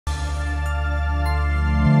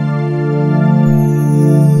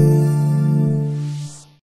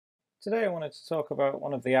Today I wanted to talk about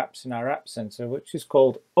one of the apps in our App Center, which is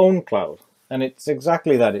called OWNCLOUD. And it's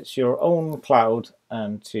exactly that. It's your own cloud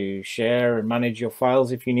to share and manage your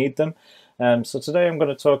files if you need them. So today I'm going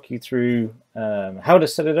to talk you through how to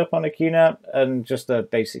set it up on a QNAP and just a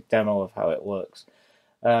basic demo of how it works.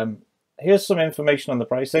 Here's some information on the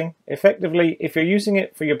pricing. Effectively, if you're using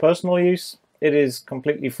it for your personal use, it is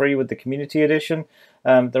completely free with the Community Edition.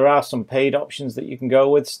 There are some paid options that you can go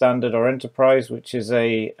with, Standard or Enterprise, which is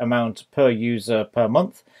a amount per user per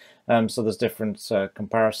month. So there's different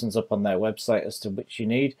comparisons up on their website as to which you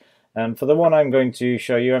need. For the one I'm going to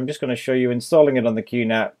show you, I'm just going to show you installing it on the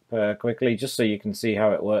QNAP quickly, just so you can see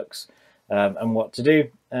how it works and what to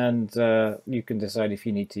do, and you can decide if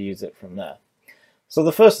you need to use it from there. So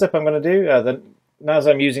the first step I'm going to do, the NAS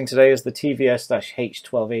I'm using today is the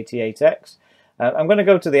TVS-H1288X. I'm going to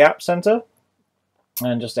go to the App Center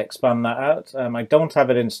and just expand that out. I don't have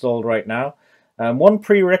it installed right now. One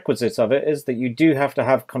prerequisite of it is that you do have to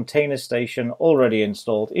have Container Station already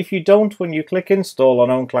installed. If you don't, when you click install on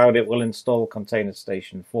OWNCLOUD, it will install Container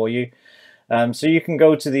Station for you. So you can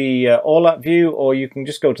go to the All App view, or you can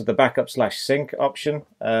just go to the backup/sync option,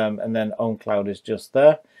 and then OWNCLOUD is just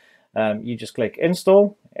there. You just click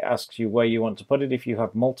install. It asks you where you want to put it if you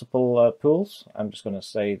have multiple pools. I'm just going to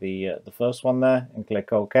say the first one there and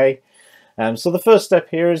click OK. So the first step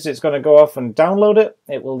here is it's going to go off and download it.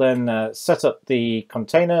 It will then set up the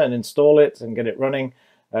container and install it and get it running.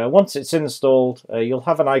 Once it's installed, you'll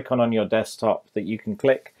have an icon on your desktop that you can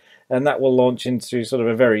click, and that will launch into sort of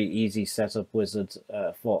a very easy setup wizard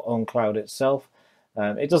for OWNCLOUD itself.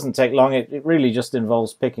 It doesn't take long. It really just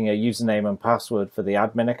involves picking a username and password for the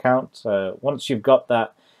admin account. Once you've got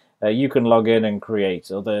that, you can log in and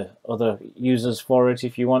create other users for it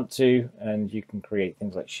if you want to, and you can create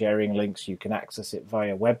things like sharing links. You can access it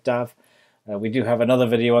via WebDAV. We do have another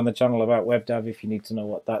video on the channel about WebDAV if you need to know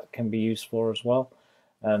what that can be used for as well.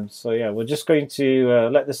 So yeah, we're just going to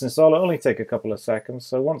let this install. It'll only take a couple of seconds.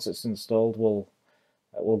 So once it's installed, we'll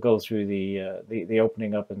go through the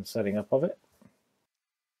opening up and setting up of it.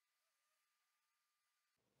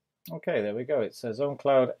 Okay, there we go. It says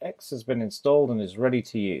OWNCLOUD X has been installed and is ready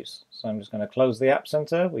to use. So I'm just going to close the App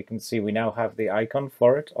Center. We can see we now have the icon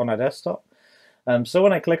for it on our desktop. So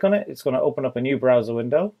when I click on it, it's going to open up a new browser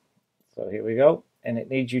window. So here we go. And it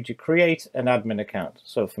needs you to create an admin account.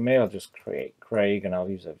 So for me, I'll just create Craig, and I'll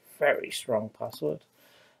use a very strong password.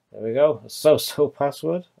 There we go, a so-so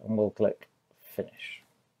password, and we'll click Finish.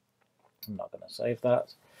 I'm not going to save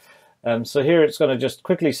that. So here it's going to just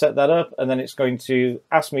quickly set that up, and then it's going to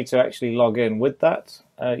ask me to actually log in with that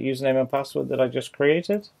username and password that I just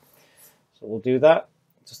created. So we'll do that.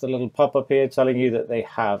 Just a little pop-up here telling you that they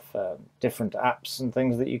have different apps and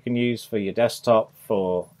things that you can use for your desktop,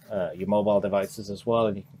 for your mobile devices as well,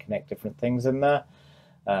 and you can connect different things in there.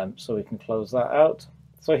 So we can close that out.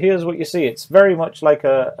 So here's what you see. It's very much like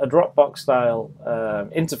a Dropbox style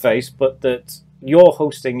interface, but that you're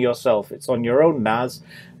hosting yourself. It's on your own NAS.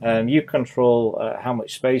 You control how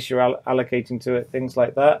much space you're allocating to it, things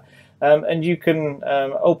like that. And you can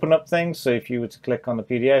open up things. So if you were to click on the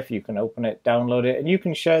PDF, you can open it, download it, and you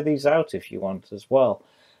can share these out if you want as well.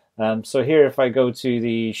 So here, if I go to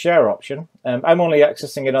the share option, I'm only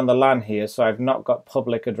accessing it on the LAN here, so I've not got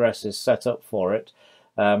public addresses set up for it.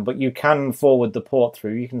 But you can forward the port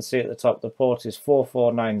through. You can see at the top the port is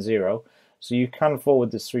 4490. So you can forward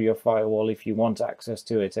this through your firewall if you want access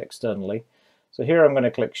to it externally. So here I'm going to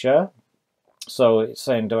click share. So it's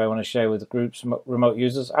saying, do I want to share with groups, remote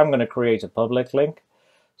users? I'm going to create a public link.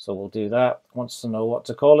 So we'll do that. Wants to know what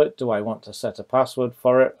to call it. Do I want to set a password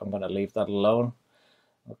for it? I'm going to leave that alone.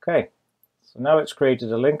 Okay. So now it's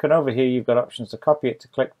created a link, and over here you've got options to copy it to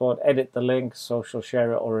clipboard, edit the link, social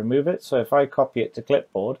share it, or remove it. So if I copy it to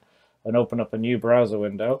clipboard and open up a new browser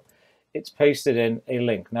window, it's pasted in a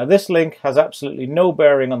link. Now this link has absolutely no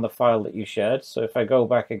bearing on the file that you shared. So if I go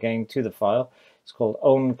back again to the file, it's called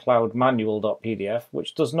owncloudmanual.pdf,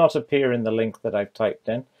 which does not appear in the link that I've typed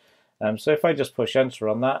in. So if I just push enter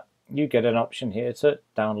on that, you get an option here to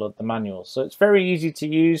download the manual. So it's very easy to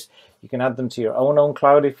use. You can add them to your own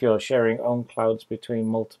OWNCLOUD if you're sharing OWNCLOUDs between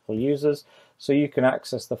multiple users, so you can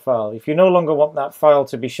access the file. If you no longer want that file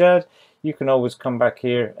to be shared, you can always come back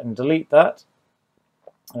here and delete that.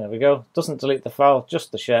 There we go. It doesn't delete the file,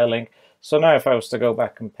 just the share link. So now if I was to go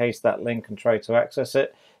back and paste that link and try to access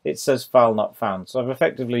it, it says file not found. So I've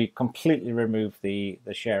effectively completely removed the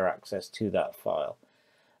share access to that file.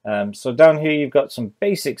 So down here you've got some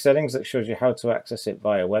basic settings that shows you how to access it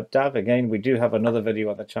via WebDAV. Again, we do have another video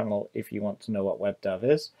on the channel if you want to know what WebDAV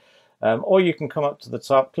is. Or you can come up to the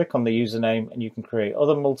top, click on the username, and you can create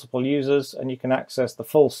other multiple users, and you can access the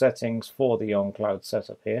full settings for the OWNCLOUD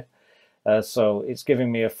setup here. So it's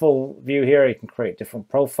giving me a full view here. You can create different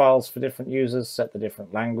profiles for different users, set the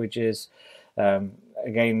different languages.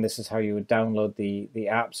 Again, this is how you would download the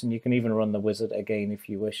apps, and you can even run the wizard again if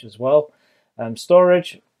you wish as well.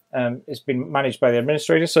 Storage, it's been managed by the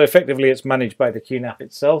administrator, so effectively it's managed by the QNAP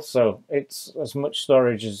itself, so it's as much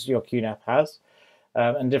storage as your QNAP has.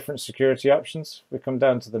 And different security options. We come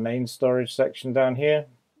down to the main storage section down here.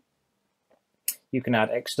 You can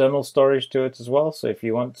add external storage to it as well, so if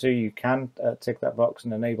you want to, you can tick that box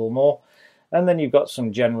and enable more. And then you've got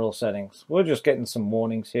some general settings. We're just getting some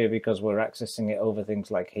warnings here because we're accessing it over things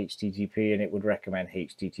like HTTP, and it would recommend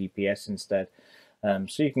HTTPS instead.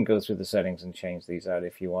 So you can go through the settings and change these out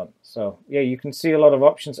if you want. So yeah, you can see a lot of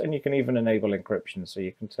options, and you can even enable encryption, so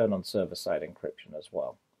you can turn on server-side encryption as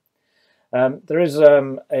well. There is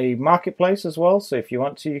a marketplace as well, so if you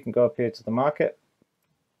want to, you can go up here to the market,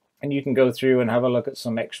 and you can go through and have a look at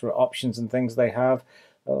some extra options and things they have.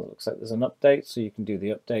 Oh, looks like there's an update, so you can do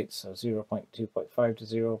the update, so 0.2.5 to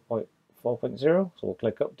 0.4.0. So we'll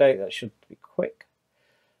click update. That should be quick.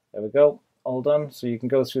 There we go, all done. So you can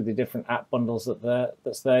go through the different app bundles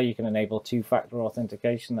that's there. You can enable two-factor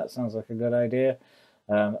authentication. That sounds like a good idea.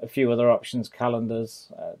 A few other options,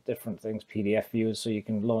 calendars, different things, PDF viewers, so you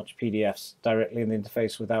can launch PDFs directly in the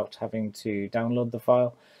interface without having to download the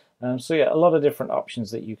file. So yeah, a lot of different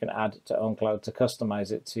options that you can add to OWNCLOUD to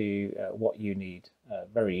customize it to what you need.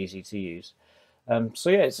 Very easy to use. So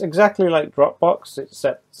yeah, it's exactly like Dropbox,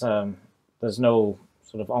 except there's no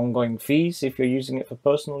sort of ongoing fees if you're using it for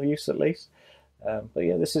personal use at least. But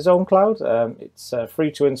yeah, this is OWNCLOUD. It's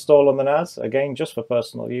free to install on the NAS, again, just for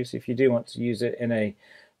personal use. If you do want to use it in a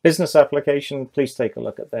business application, please take a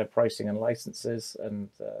look at their pricing and licenses and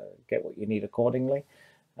get what you need accordingly.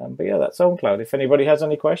 But yeah, that's OWNCLOUD. If anybody has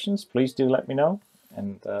any questions, please do let me know,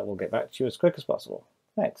 and we'll get back to you as quick as possible.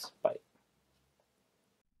 Thanks. Bye.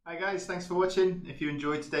 Hi guys, thanks for watching. If you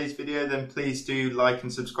enjoyed today's video, then please do like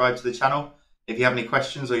and subscribe to the channel. If you have any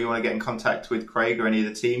questions or you want to get in contact with Craig or any of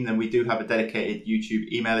the team, then we do have a dedicated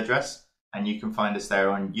YouTube email address, and you can find us there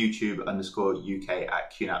on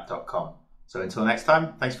YouTube_UK@QNAP.com. So until next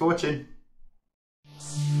time, thanks for watching.